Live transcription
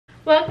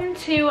Welcome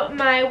to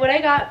my What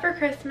I Got for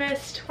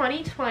Christmas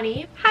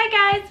 2020. Hi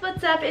guys,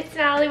 what's up? It's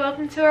Natalie.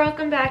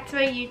 Welcome back to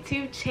my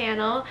YouTube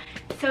channel.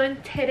 So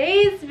in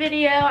today's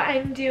video,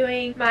 I'm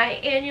doing my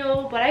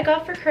annual What I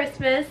Got for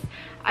Christmas.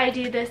 I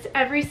do this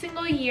every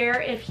single year.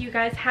 If you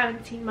guys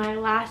haven't seen my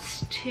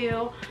last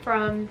two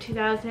from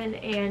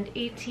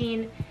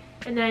 2018,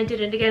 and then I did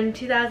it again in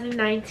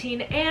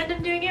 2019, and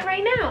I'm doing it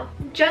right now.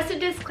 Just a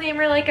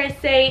disclaimer, like I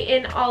say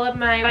in all of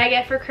my What I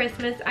Get for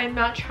Christmas, I'm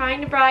not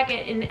trying to brag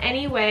it in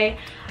any way.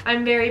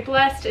 I'm very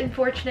blessed and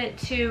fortunate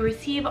to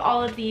receive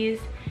all of these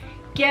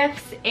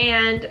gifts,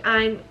 and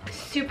I'm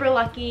super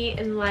lucky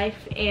in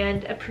life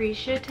and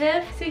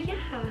appreciative. So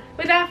yeah,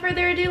 without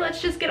further ado,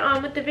 let's just get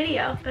on with the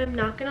video. I'm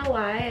not gonna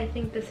lie, I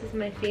think this is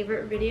my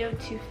favorite video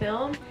to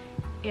film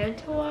and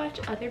to watch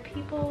other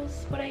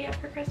people's What I Get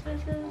for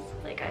Christmases.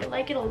 Like, I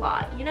like it a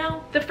lot, you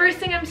know? The first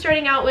thing I'm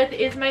starting out with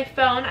is my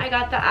phone. I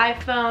got the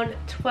iPhone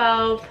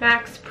 12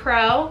 Max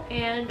Pro,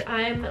 and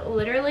I'm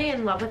literally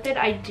in love with it.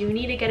 I do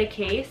need to get a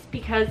case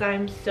because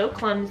I'm so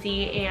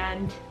clumsy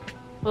and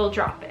will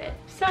drop it.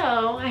 So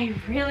I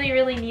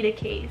really need a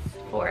case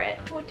for it.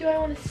 What do I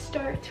want to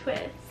start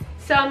with?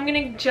 So I'm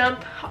gonna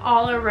jump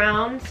all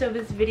around, so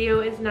this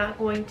video is not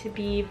going to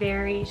be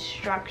very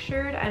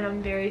structured, and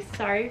I'm very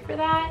sorry for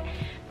that,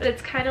 but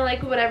it's kind of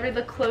like whatever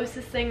the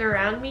closest thing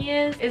around me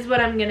is what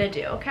I'm gonna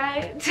do,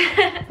 okay?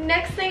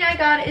 Next thing I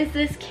got is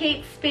this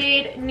Kate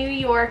Spade New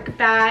York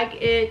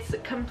bag. It's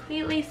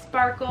completely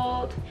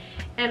sparkled,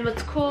 and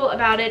what's cool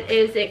about it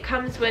is it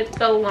comes with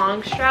the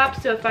long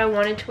strap, so if I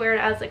wanted to wear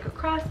it as like a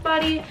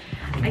crossbody,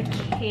 I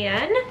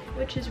can,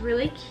 which is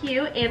really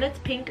cute, and it's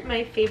pink,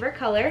 my favorite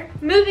color.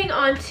 Moving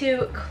on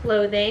to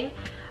clothing,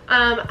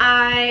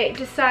 I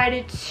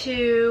decided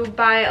to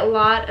buy a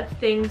lot of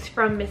things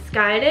from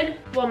Missguided.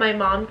 Well,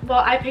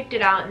 I picked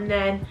it out, and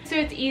then, so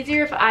it's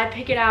easier if I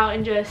pick it out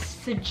and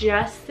just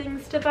suggest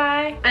things to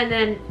buy, and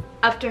then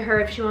up to her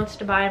if she wants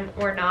to buy them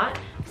or not.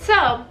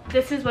 So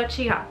this is what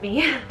she got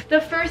me. The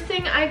first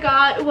thing I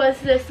got was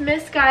this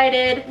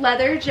Missguided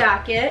leather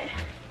jacket.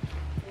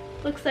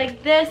 Looks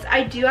like this.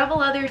 I do have a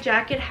leather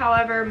jacket,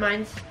 however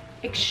mine's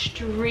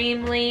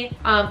extremely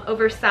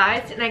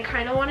oversized, and I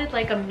kind of wanted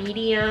like a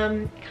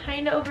medium,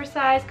 kind of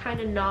oversized,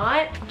 kind of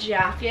not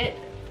jacket.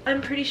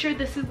 I'm pretty sure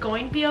this is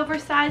going to be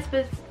oversized,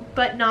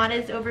 but not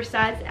as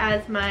oversized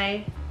as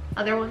my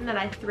other one that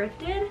I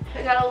thrifted.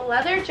 I got a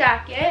leather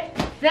jacket.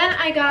 Then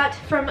I got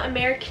from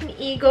American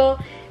Eagle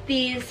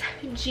these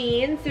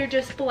jeans. They're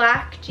just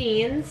black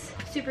jeans.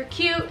 Super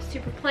cute,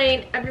 super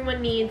plain.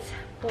 Everyone needs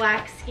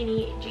black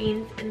skinny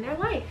jeans in their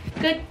life.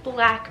 Good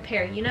black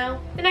pair, you know?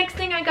 The next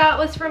thing I got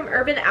was from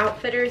Urban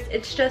Outfitters.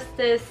 It's just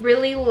this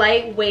really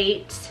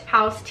lightweight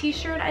house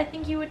t-shirt, I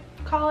think you would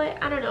call it.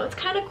 I don't know, it's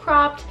kind of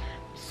cropped,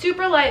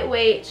 super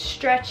lightweight,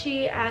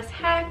 stretchy as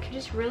heck,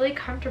 just really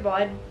comfortable.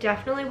 I'd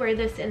definitely wear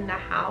this in the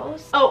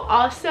house. Oh,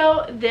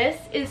 also this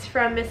is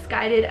from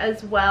Missguided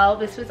as well.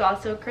 This was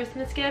also a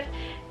Christmas gift.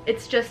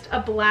 It's just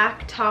a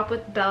black top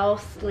with bell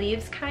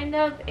sleeves kind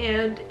of,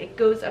 and it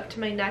goes up to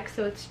my neck,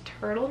 so it's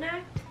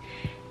turtlenecked,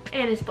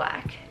 and it's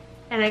black.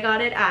 And I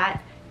got it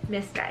at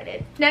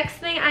Missguided. Next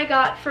thing I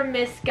got from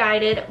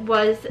Missguided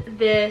was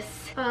this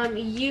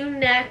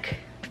U-neck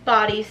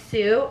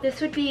bodysuit.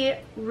 This would be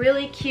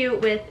really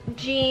cute with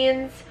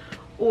jeans,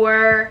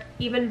 or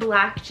even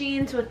black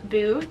jeans with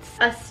boots.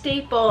 A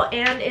staple,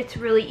 and it's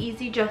really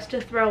easy just to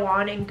throw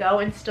on and go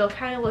and still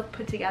kind of look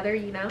put together,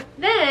 you know?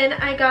 Then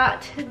I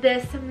got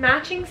this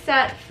matching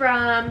set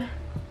from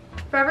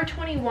Forever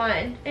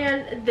 21,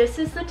 and this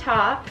is the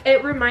top.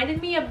 It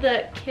reminded me of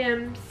the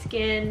Kim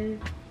Skin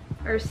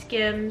or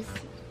Skims,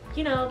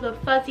 you know, the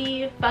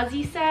fuzzy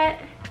set,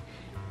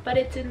 but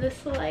it's in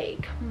this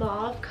like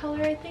mauve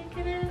color, I think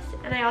it is.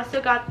 And I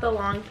also got the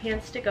long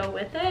pants to go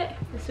with it.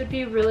 This would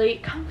be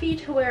really comfy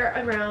to wear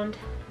around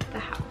the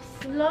house.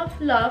 Love,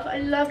 I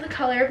love the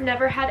color. I've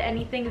never had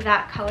anything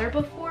that color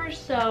before,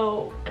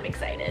 so I'm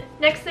excited.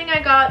 Next thing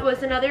I got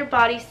was another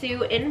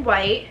bodysuit in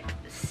white,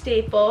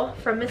 staple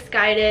from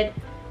Missguided,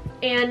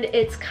 and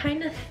it's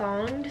kind of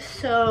thonged,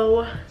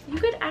 so you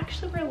could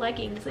actually wear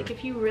leggings, like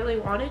if you really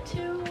wanted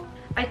to.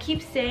 I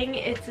keep saying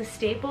it's a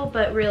staple,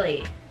 but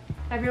really,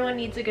 everyone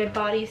needs a good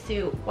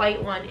bodysuit,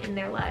 white one, in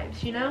their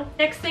lives, you know?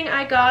 Next thing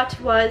I got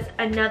was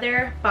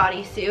another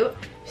bodysuit.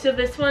 So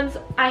this one's,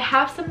 I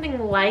have something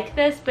like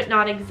this, but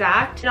not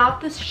exact.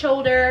 Not the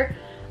shoulder,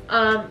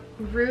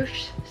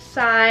 ruche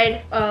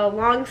side,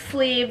 long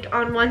sleeved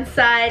on one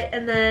side,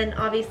 and then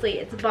obviously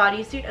it's a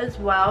bodysuit as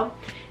well.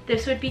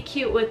 This would be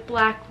cute with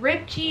black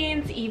ripped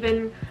jeans,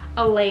 even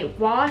a light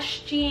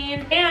wash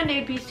jean, and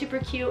it'd be super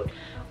cute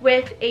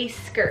with a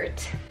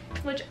skirt,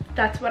 which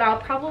that's what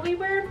I'll probably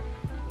wear.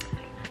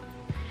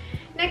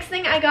 Next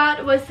thing I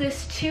got was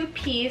this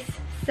two-piece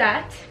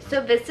set. So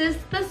this is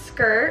the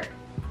skirt,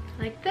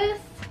 like this,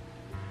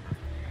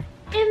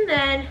 and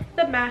then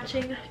the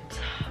matching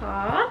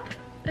top.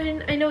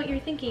 And I know what you're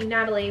thinking,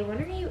 Natalie,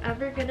 when are you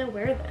ever gonna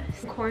wear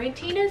this?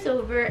 Quarantine is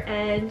over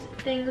and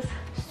things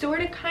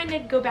sort of kind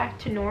of go back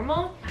to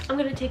normal. I'm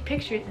gonna take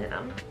pictures in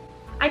them.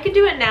 I could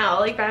do it now,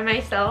 like by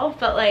myself,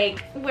 but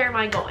like, where am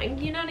I going?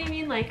 You know what I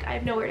mean? Like, I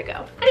have nowhere to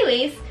go.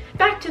 Anyways,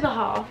 back to the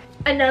haul.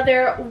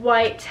 Another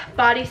white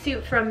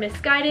bodysuit from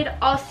Missguided.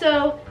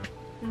 Also,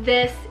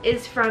 this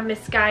is from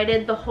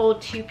Missguided, the whole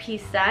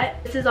 2-piece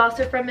set. This is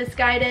also from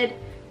Missguided.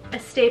 A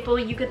staple.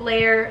 You could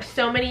layer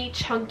so many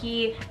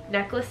chunky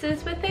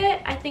necklaces with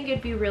it. I think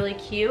it'd be really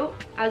cute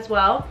as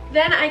well.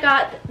 Then I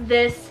got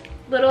this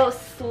little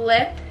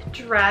slip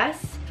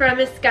dress from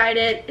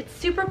Missguided. It's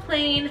super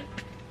plain,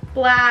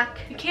 black.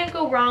 You can't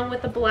go wrong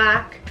with a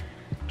black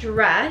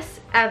dress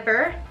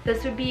ever.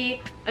 This would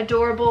be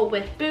adorable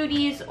with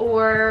booties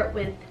or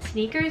with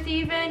sneakers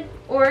even,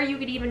 or you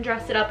could even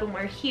dress it up and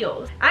wear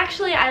heels.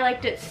 Actually, I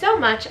liked it so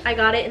much, I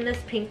got it in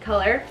this pink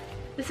color.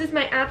 This is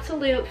my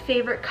absolute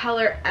favorite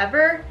color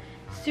ever.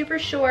 Super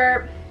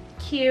short,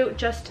 cute,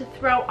 just to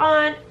throw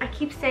on. I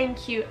keep saying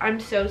cute, I'm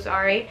so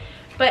sorry,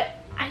 but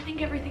I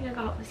think everything I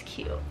got was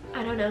cute.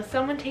 I don't know,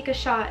 someone take a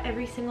shot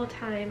every single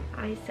time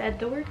I said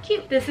the word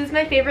cute. This is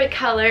my favorite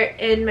color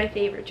in my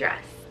favorite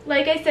dress.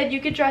 Like I said,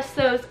 you could dress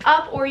those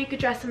up or you could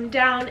dress them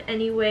down.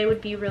 Any way would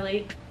be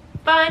really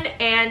fun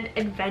and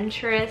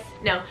adventurous.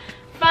 No,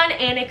 fun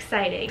and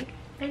exciting.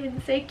 I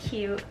didn't say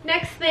cute.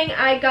 Next thing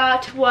I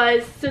got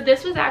was, so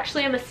this was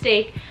actually a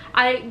mistake.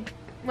 I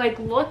like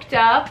looked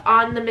up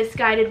on the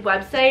Missguided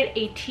website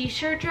a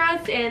t-shirt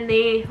dress and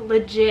they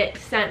legit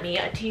sent me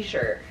a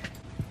t-shirt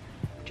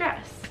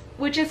dress,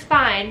 which is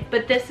fine,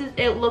 but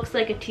it looks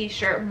like a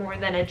t-shirt more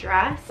than a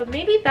dress. But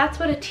maybe that's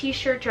what a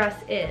t-shirt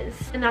dress is,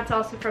 and that's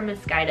also from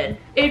Missguided.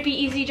 It'd be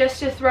easy just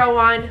to throw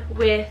on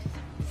with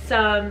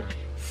some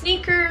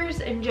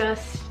sneakers and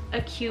just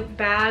a cute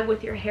bag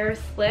with your hair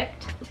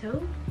slicked.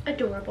 So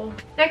adorable.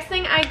 Next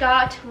thing I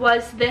got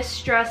was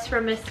this dress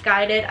from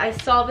Missguided. I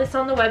saw this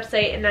on the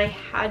website and I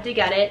had to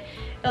get it.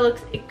 It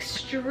looks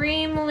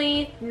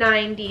extremely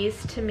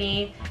 90s to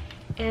me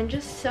and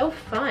just so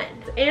fun,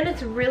 and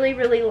it's really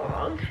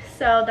long,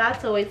 so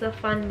that's always a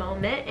fun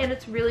moment, and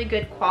it's really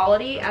good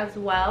quality as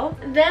well.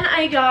 Then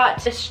I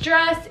got this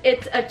dress.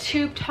 It's a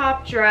tube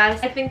top dress.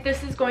 I think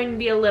this is going to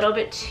be a little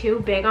bit too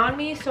big on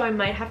me, so I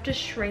might have to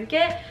shrink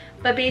it.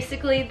 But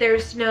basically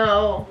there's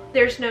no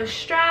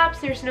straps,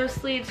 there's no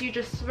sleeves, you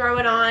just throw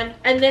it on.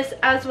 And this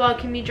as well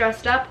can be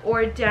dressed up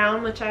or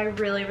down, which I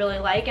really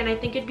like. And I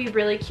think it'd be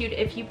really cute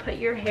if you put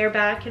your hair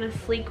back in a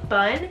sleek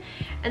bun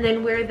and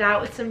then wear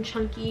that with some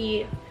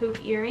chunky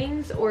hoop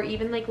earrings or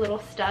even like little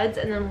studs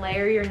and then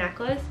layer your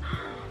necklace.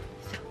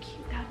 So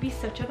cute, that would be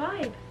such a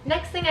vibe.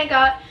 Next thing I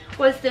got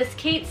was this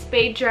Kate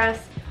Spade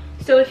dress.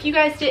 So if you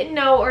guys didn't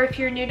know, or if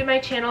you're new to my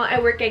channel, I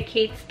work at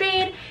Kate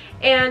Spade,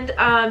 and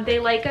they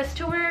like us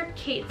to wear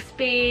Kate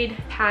Spade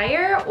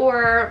attire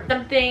or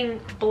something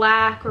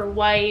black or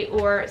white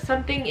or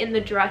something in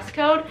the dress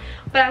code.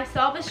 But I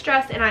saw this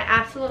dress and I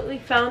absolutely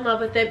fell in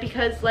love with it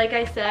because, like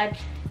I said,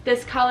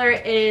 this color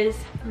is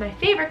my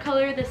favorite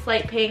color, this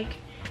light pink,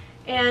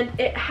 and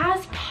it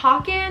has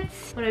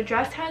pockets. When a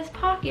dress has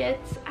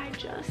pockets, I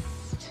just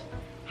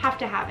have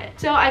to have it.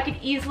 So I could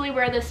easily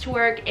wear this to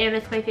work, and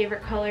it's my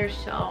favorite color,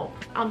 so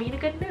I'll be in a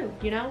good mood,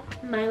 you know?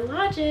 My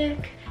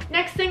logic.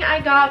 Next thing I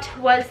got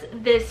was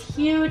this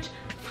huge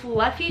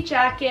fluffy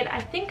jacket.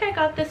 I think I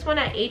got this one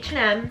at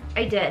H&M.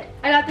 I did.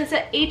 I got this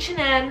at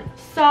H&M,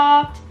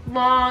 soft,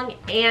 long,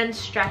 and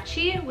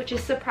stretchy, which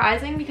is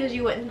surprising because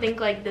you wouldn't think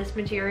like this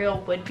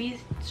material would be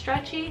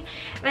stretchy.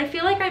 And I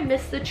feel like I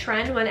missed the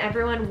trend when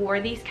everyone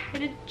wore these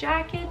kind of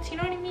jackets, you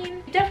know what I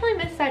mean? I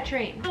definitely missed that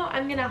train. So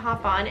I'm gonna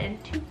hop on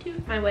and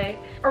toot my way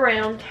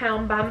around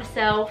town by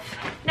myself.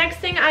 Next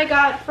thing I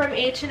got from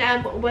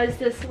H&M was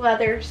this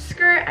leather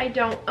skirt. I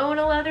don't own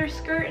a leather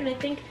skirt, and I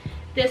think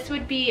this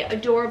would be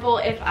adorable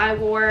if I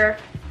wore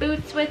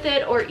boots with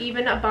it or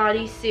even a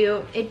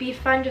bodysuit. It'd be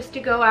fun just to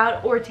go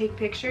out or take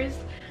pictures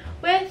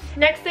with.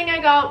 Next thing I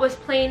got was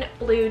plain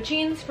blue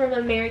jeans from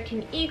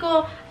American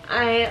Eagle.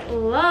 I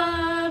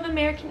love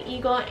American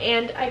Eagle,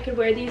 and I could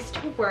wear these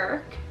to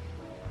work.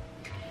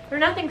 They're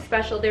nothing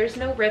special. There's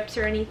no rips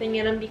or anything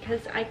in them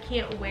because I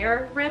can't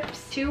wear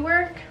rips to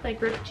work,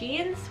 like ripped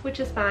jeans, which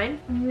is fine.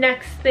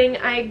 Next thing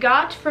I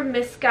got from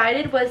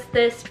Missguided was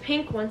this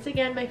pink, once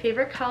again my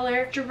favorite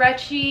color,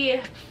 stretchy.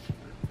 I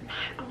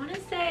want to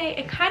say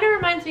it kind of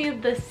reminds me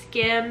of the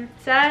Skim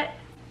set,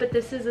 but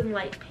this is in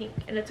light pink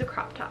and it's a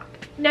crop top.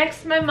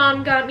 Next, my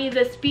mom got me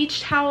this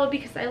beach towel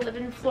because I live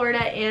in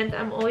Florida and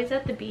I'm always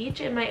at the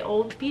beach, and my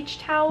old beach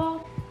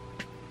towel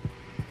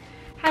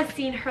has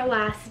seen her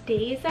last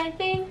days, I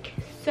think,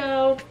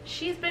 so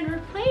she's been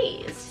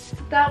replaced.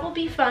 That will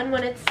be fun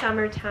when it's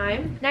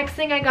summertime. Next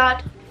thing I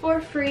got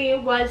for free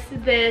was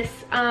this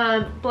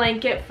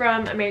blanket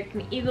from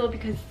American Eagle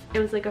because it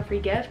was like a free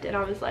gift, and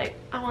I was like,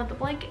 I want the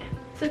blanket.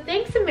 So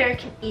thanks,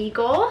 American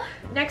Eagle.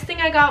 Next thing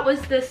I got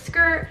was this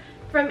skirt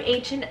from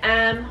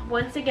H&M.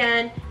 Once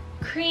again,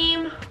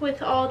 cream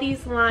with all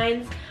these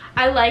lines.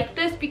 I like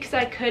this because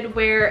I could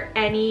wear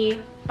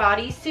any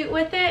bodysuit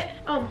with it.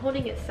 Oh, I'm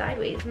holding it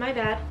sideways, my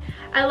bad.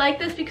 I like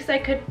this because I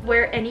could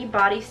wear any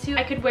bodysuit.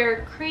 I could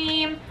wear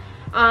cream,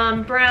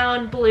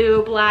 brown,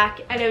 blue,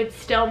 black, and it would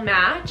still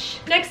match.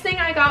 Next thing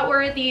I got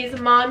were these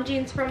mom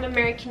jeans from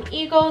American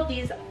Eagle.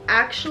 These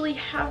actually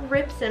have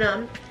rips in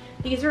them.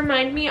 These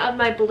remind me of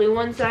my blue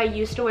ones that I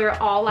used to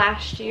wear all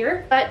last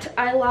year, but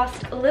I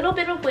lost a little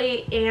bit of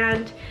weight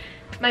and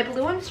my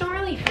blue ones don't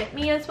really fit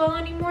me as well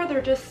anymore.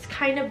 They're just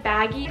kind of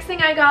baggy. Next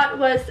thing I got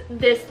was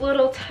this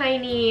little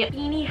tiny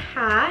beanie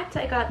hat.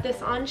 I got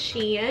this on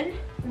Shein.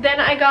 Then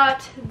I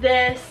got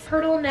this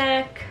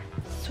turtleneck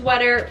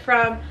sweater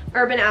from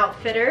Urban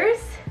Outfitters.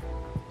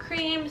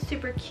 Cream,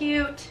 super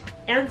cute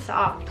and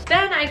soft.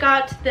 Then I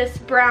got this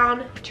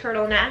brown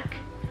turtleneck.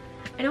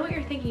 I know what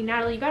you're thinking,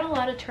 Natalie, you got a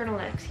lot of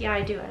turtlenecks. Yeah,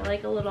 I do. I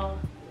like a little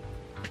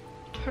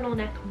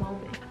turtleneck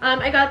moment.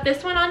 I got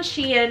this one on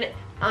Shein.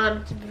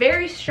 It's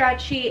very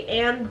stretchy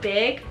and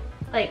big,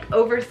 like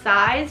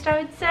oversized,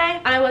 I would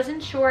say. I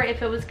wasn't sure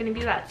if it was going to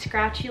be that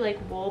scratchy like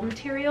wool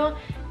material.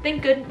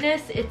 Thank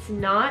goodness it's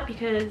not,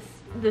 because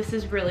this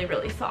is really,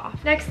 really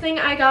soft. Next thing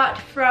I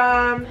got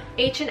from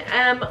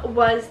H&M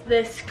was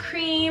this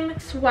cream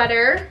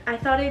sweater. I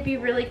thought it'd be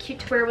really cute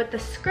to wear with the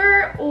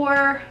skirt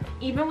or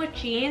even with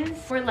jeans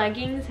or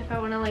leggings if I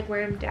want to like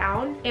wear them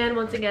down. And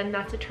once again,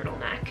 that's a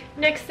turtleneck.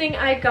 Next thing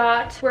I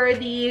got were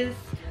these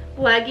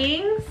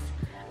leggings.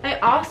 I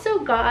also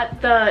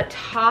got the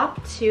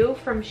top two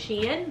from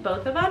Shein,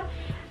 both of them.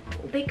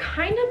 They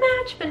kind of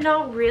match, but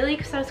not really,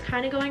 because I was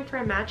kind of going for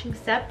a matching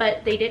set,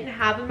 but they didn't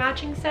have a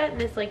matching set in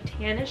this like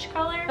tannish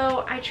color.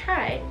 So I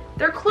tried.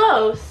 They're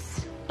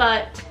close,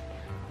 but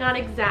not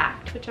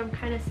exact, which I'm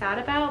kind of sad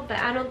about, but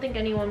I don't think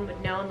anyone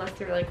would know unless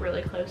they're like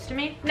really close to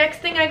me. Next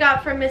thing I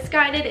got from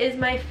Missguided is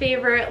my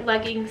favorite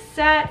legging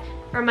set,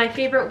 or my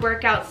favorite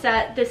workout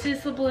set. This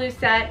is the blue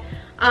set.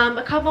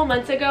 A couple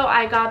months ago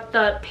I got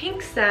the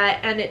pink set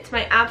and it's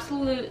my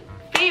absolute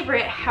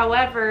favorite.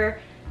 However,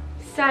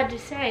 sad to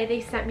say, they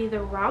sent me the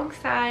wrong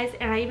size,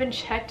 and I even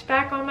checked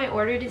back on my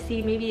order to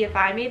see maybe if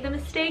I made the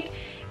mistake,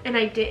 and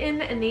I didn't,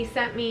 and they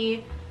sent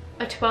me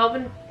a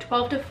 12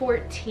 to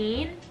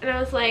 14, and I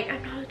was like,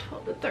 I'm not a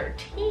 12 to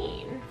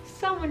 13.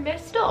 Someone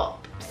messed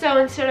up. So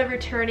instead of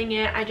returning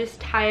it, I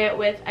just tie it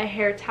with a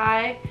hair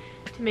tie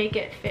to make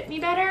it fit me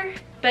better.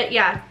 But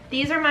yeah,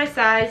 these are my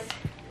size.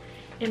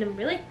 And I'm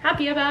really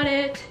happy about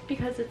it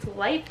because it's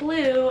light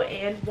blue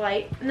and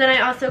white. And then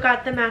I also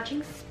got the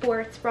matching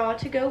sports bra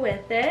to go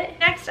with it.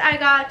 Next, I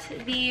got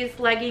these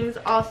leggings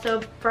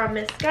also from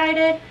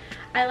Missguided.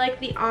 I like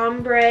the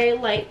ombre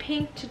light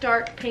pink to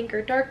dark pink,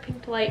 or dark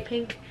pink to light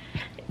pink.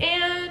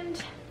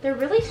 And they're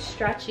really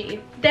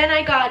stretchy. Then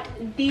I got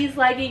these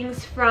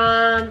leggings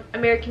from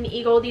American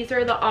Eagle. These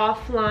are the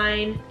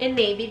offline in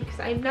navy,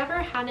 because I've never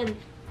had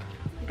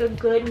a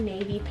good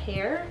navy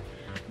pair.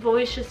 I've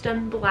always just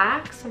done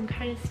black, so I'm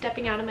kind of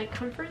stepping out of my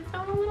comfort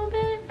zone a little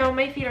bit. Now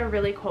my feet are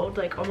really cold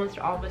like almost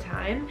all the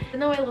time.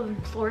 Even though I live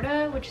in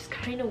Florida, which is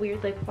kind of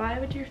weird, like why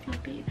would your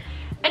feet be?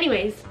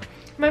 Anyways,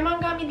 my mom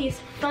got me these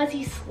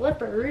fuzzy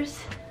slippers.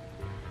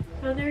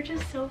 Oh, they're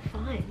just so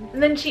fun.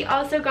 And then she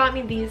also got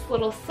me these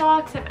little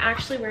socks. I'm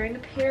actually wearing a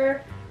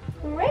pair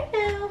right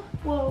now.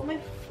 Whoa, my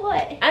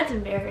foot. That's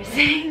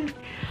embarrassing.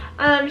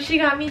 She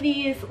got me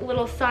these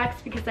little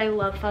socks because I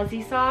love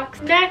fuzzy socks.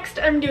 Next,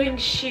 I'm doing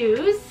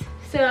shoes.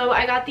 So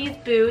I got these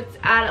boots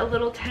at a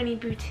little tiny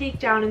boutique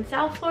down in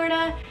South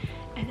Florida,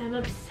 and I'm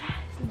obsessed.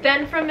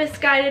 Then from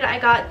Missguided, I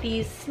got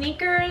these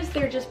sneakers.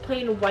 They're just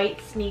plain white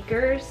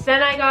sneakers.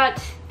 Then I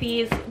got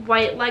these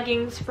white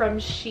leggings from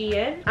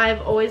Shein.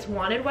 I've always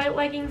wanted white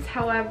leggings,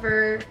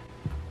 however,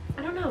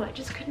 I don't know, I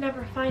just could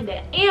never find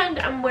it. And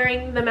I'm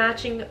wearing the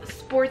matching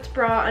sports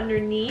bra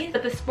underneath,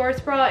 but the sports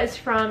bra is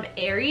from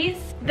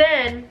Aries.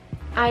 Then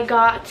I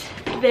got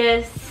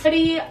this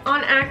hoodie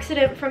on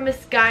accident from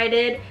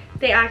Missguided.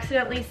 They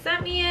accidentally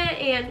sent me it,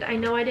 and I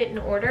know I didn't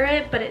order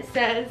it, but it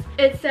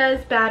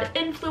says bad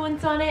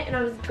influence on it, and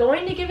I was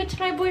going to give it to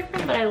my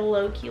boyfriend, but I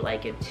low-key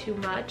like it too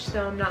much,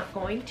 so I'm not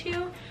going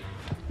to.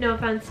 No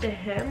offense to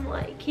him,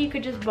 like he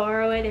could just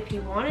borrow it if he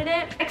wanted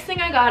it. Next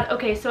thing I got,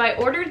 okay, so I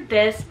ordered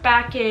this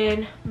back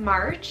in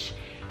March,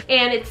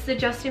 and it's the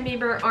Justin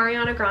Bieber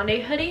Ariana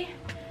Grande hoodie.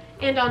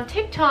 And on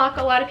TikTok,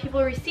 a lot of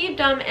people received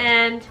them,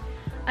 and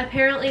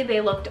apparently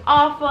they looked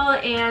awful,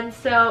 and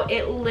so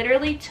it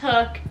literally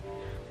took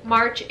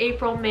March,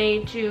 April,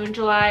 May, June,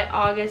 July,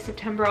 August,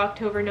 September,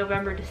 October,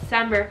 November,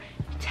 December,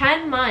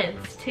 10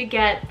 months to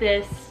get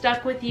this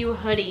Stuck With You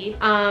hoodie.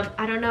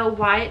 I don't know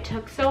why it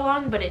took so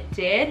long, but it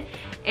did.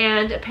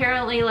 And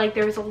apparently like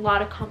there was a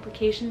lot of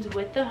complications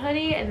with the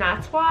hoodie, and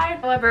that's why.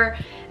 However,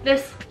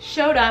 this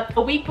showed up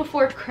a week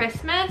before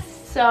Christmas,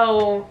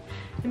 so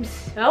I'm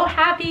so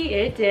happy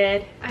it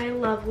did. I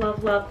love,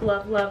 love, love,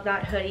 love, love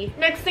that hoodie.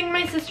 Next thing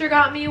my sister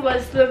got me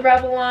was the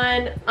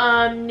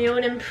Revlon new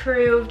and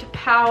improved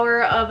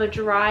power of a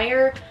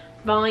dryer,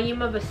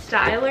 volume of a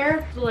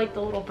styler, like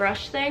the little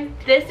brush thing.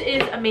 This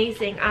is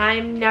amazing.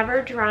 I'm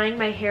never drying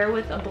my hair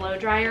with a blow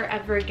dryer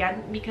ever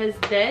again, because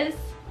this,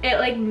 it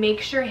like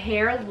makes your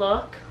hair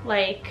look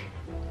like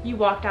you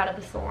walked out of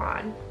the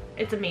salon.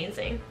 It's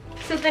amazing.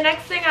 So the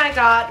next thing I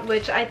got,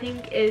 which I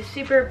think is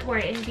super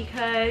important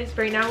because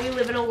right now we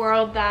live in a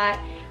world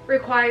that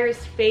requires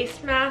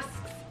face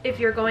masks if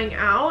you're going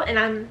out, and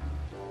I'm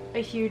a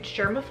huge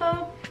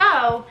germaphobe.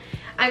 So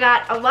I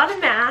got a lot of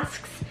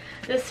masks.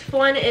 This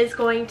one is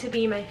going to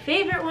be my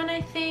favorite one,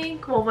 I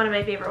think. Well, one of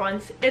my favorite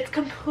ones. It's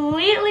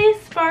completely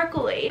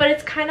sparkly, but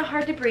it's kind of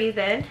hard to breathe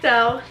in.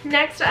 So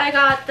next I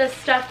got the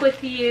Stuck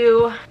With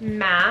You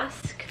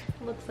mask.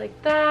 Looks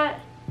like that,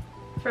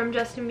 from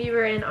Justin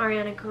Bieber and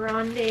Ariana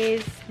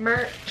Grande's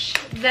merch.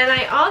 Then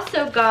I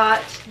also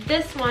got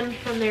this one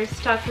from their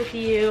Stuck With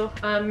You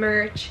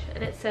merch,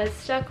 and it says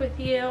Stuck With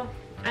You.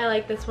 I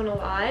like this one a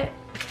lot.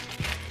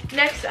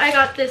 Next I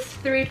got this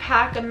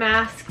 3-pack of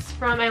masks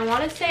from, I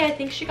want to say, I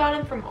think she got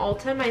them from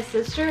Ulta, my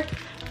sister,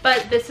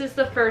 but this is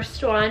the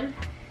first one.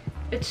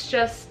 It's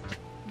just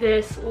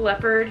this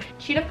leopard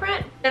cheetah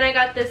print. Then I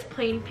got this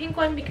plain pink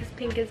one because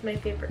pink is my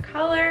favorite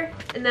color.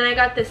 And then I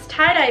got this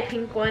tie-dye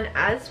pink one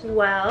as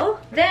well.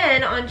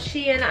 Then on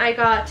Shein I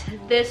got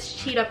this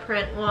cheetah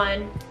print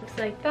one. Looks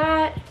like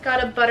that.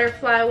 Got a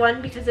butterfly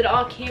one because it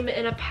all came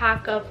in a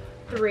pack of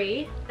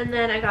 3. And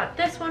then I got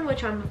this one,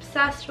 which I'm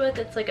obsessed with.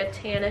 It's like a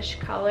tannish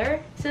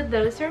color. So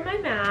those are my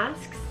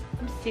masks.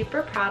 I'm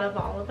super proud of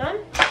all of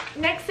them.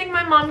 Next thing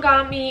my mom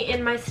got me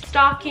in my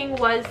stocking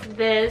was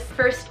this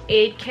first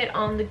aid kit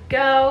on the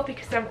go,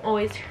 because I'm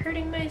always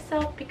hurting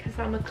myself because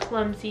I'm a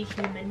clumsy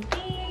human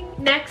being.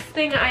 Next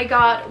thing I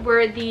got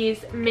were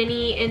these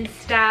mini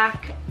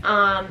Instax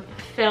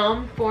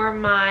film for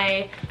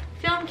my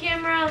film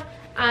camera.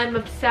 I'm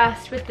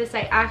obsessed with this.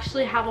 I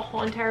actually have a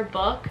whole entire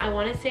book. I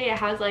want to say it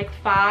has like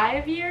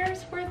 5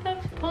 years worth of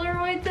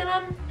Polaroids in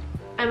them.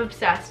 I'm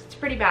obsessed. It's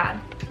pretty bad.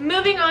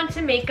 Moving on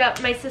to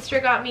makeup, my sister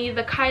got me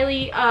the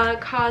Kylie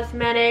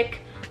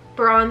Cosmetic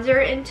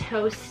bronzer in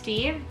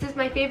Toasty. This is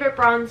my favorite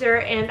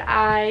bronzer, and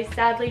I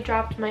sadly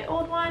dropped my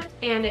old one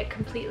and it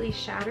completely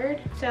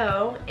shattered.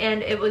 So,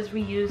 and it was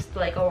reused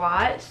like a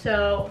lot,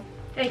 so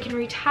I can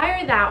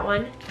retire that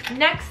one.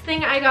 Next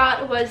thing I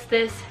got was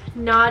this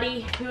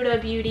Naughty Huda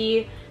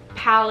Beauty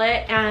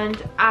palette,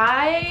 and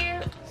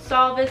I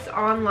saw this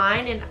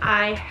online and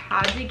I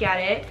had to get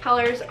it.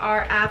 Colors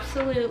are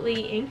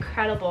absolutely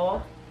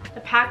incredible. The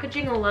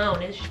packaging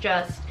alone is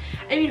just,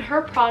 I mean,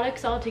 her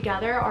products all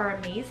together are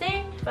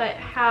amazing, but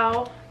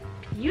how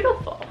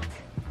beautiful.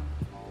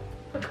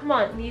 But come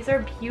on, these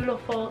are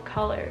beautiful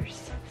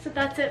colors. So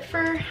that's it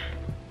for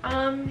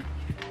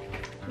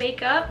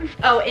makeup.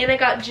 Oh, and I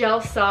got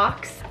gel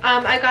socks.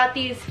 I got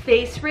these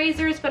face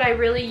razors, but I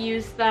really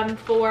use them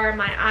for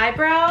my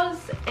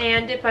eyebrows,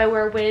 and if I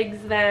wear wigs,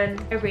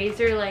 then I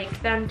razor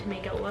like them to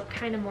make it look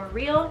kind of more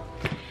real.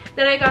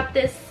 Then I got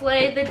this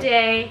Slay the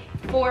Day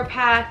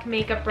 4-pack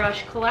makeup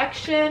brush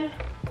collection.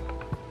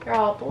 They're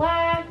all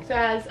black. So it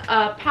has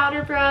a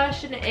powder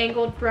brush, an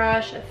angled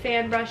brush, a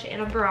fan brush,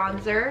 and a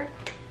bronzer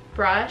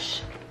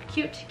brush.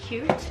 Cute,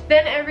 cute.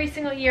 Then every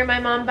single year my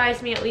mom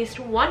buys me at least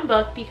one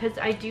book because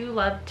I do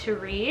love to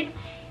read,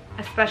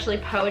 especially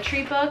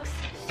poetry books.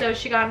 So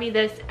she got me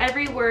this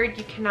Every Word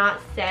You Cannot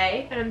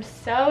Say, and I'm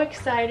so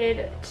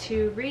excited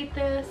to read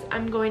this.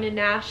 I'm going to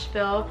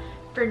Nashville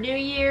for New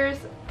Year's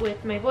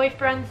with my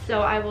boyfriend,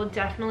 so I will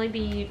definitely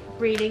be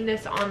reading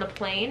this on the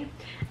plane.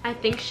 I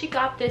think she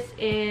got this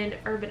in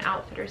Urban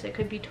Outfitters. I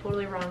could be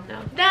totally wrong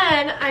though.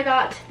 Then I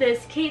got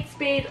this Kate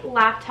Spade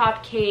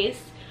laptop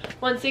case.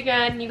 Once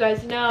again, you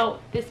guys know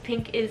this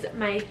pink is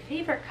my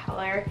favorite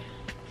color,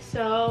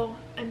 so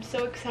I'm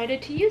so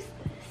excited to use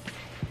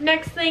this.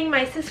 Next thing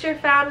my sister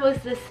found was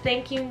this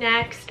Thank You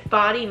Next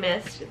body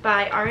mist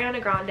by Ariana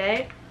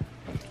Grande,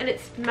 and it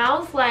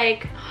smells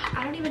like,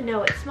 I don't even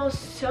know, it smells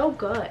so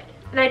good.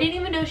 And I didn't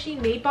even know she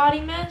made body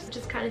mist, which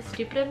is kind of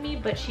stupid of me,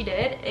 but she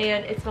did,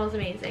 and it smells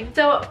amazing.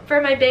 So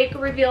for my big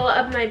reveal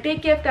of my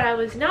big gift that I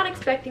was not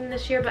expecting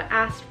this year but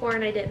asked for,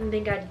 and I didn't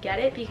think I'd get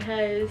it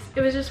because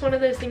it was just one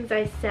of those things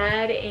I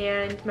said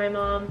and my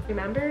mom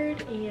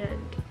remembered,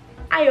 and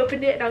I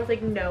opened it and I was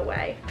like, no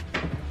way.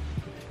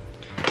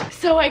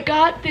 So I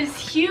got this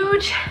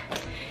huge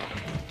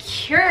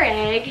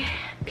Keurig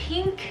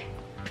pink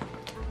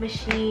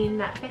machine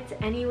that fits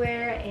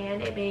anywhere,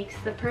 and it makes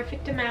the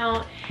perfect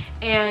amount,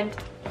 and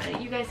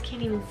you guys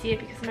can't even see it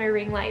because of my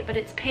ring light, but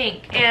it's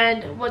pink.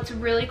 And what's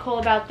really cool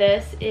about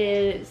this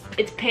is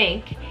it's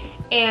pink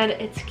and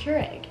it's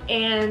Keurig,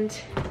 and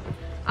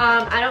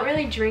I don't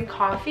really drink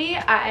coffee,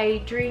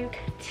 I drink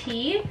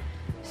tea,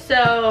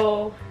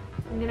 so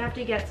I'm gonna have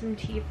to get some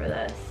tea for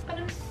this. But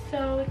I'm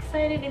so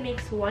excited. It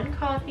makes one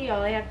coffee.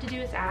 All I have to do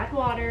is add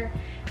water,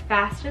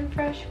 fast and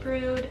fresh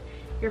brewed,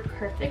 your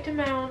perfect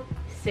amount,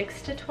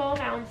 6 to 12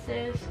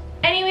 ounces.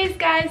 Anyways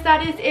guys,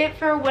 that is it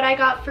for what I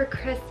got for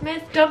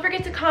Christmas. Don't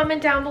forget to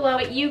comment down below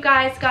what you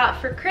guys got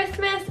for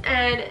Christmas,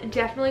 and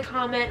definitely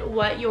comment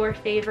what your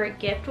favorite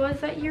gift was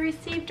that you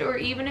received, or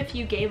even if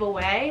you gave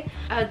away.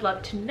 I'd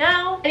love to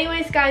know.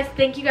 Anyways guys,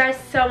 thank you guys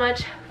so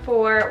much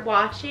for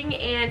watching,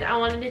 and I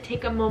wanted to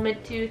take a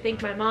moment to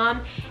thank my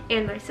mom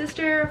and my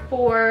sister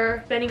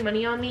for spending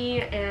money on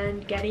me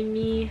and getting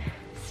me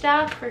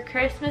stuff for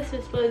Christmas.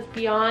 This was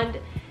beyond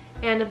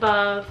and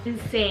above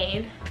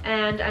insane,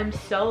 and I'm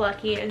so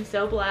lucky and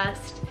so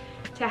blessed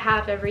to to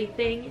have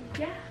everything.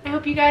 Yeah, I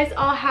hope you guys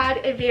all had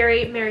a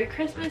very Merry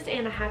Christmas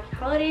and a Happy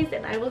Holidays,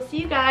 and I will see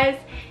you guys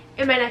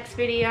in my next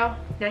video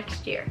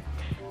next year.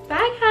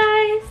 Bye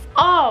guys.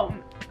 Oh,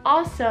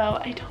 also,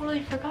 I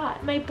totally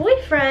forgot. My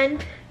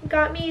boyfriend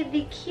got me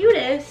the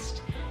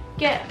cutest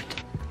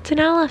gift. It's an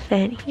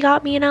elephant. He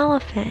got me an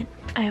elephant.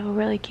 I have a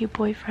really cute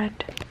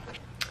boyfriend.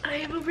 I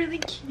have a really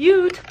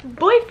cute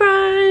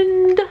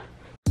boyfriend.